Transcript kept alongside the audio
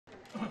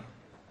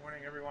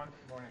morning, everyone.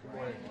 Good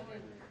morning.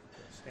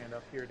 Stand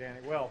up here, Danny.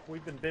 Well,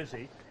 we've been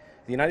busy.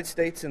 The United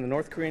States and the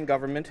North Korean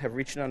government have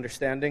reached an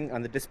understanding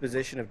on the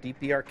disposition of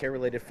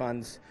DPRK-related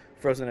funds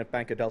frozen at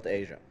Banco Delta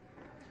Asia.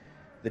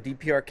 The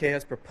DPRK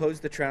has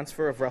proposed the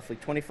transfer of roughly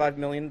 $25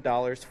 million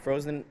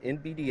frozen in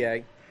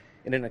BDA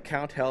in an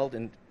account held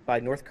by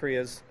North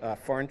Korea's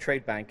Foreign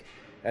Trade Bank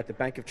at the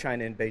Bank of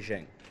China in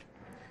Beijing.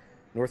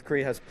 North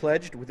Korea has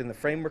pledged, within the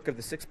framework of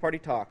the six-party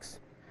talks,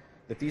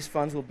 that these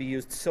funds will be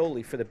used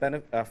solely for the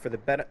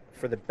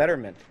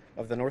betterment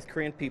of the North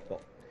Korean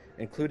people,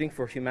 including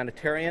for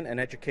humanitarian and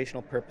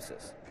educational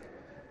purposes.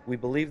 We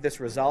believe this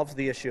resolves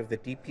the issue of the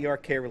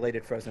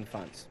DPRK-related frozen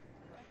funds.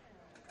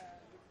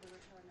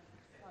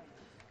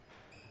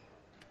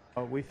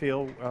 We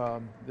feel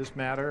this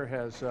matter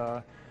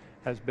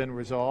has been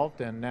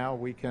resolved, and now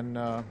we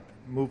can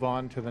move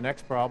on to the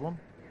next problem,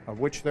 of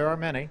which there are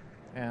many,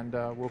 and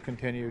we'll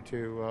continue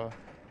to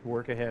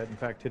work ahead. In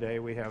fact, today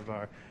we have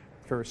our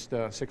first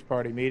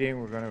six-party meeting.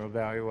 We're going to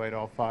evaluate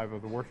all 5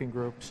 of the working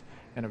groups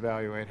and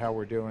evaluate how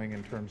we're doing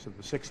in terms of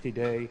the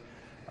 60-day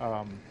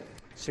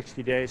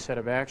set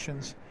of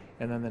actions,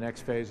 and then the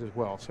next phase as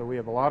well. So we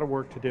have a lot of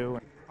work to do.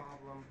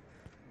 Problem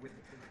with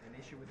an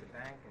issue with the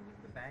bank, and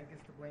the bank is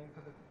to blame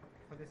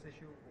for this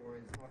issue, or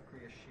is North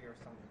Korea share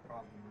some of the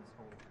problem in this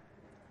whole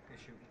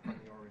issue from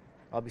the origin?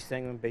 I'll be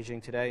staying in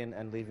Beijing today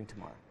and leaving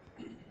tomorrow.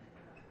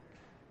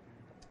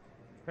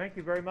 Thank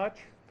you very much.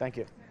 Thank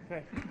you.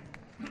 Okay.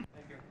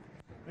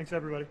 Thanks,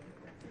 everybody.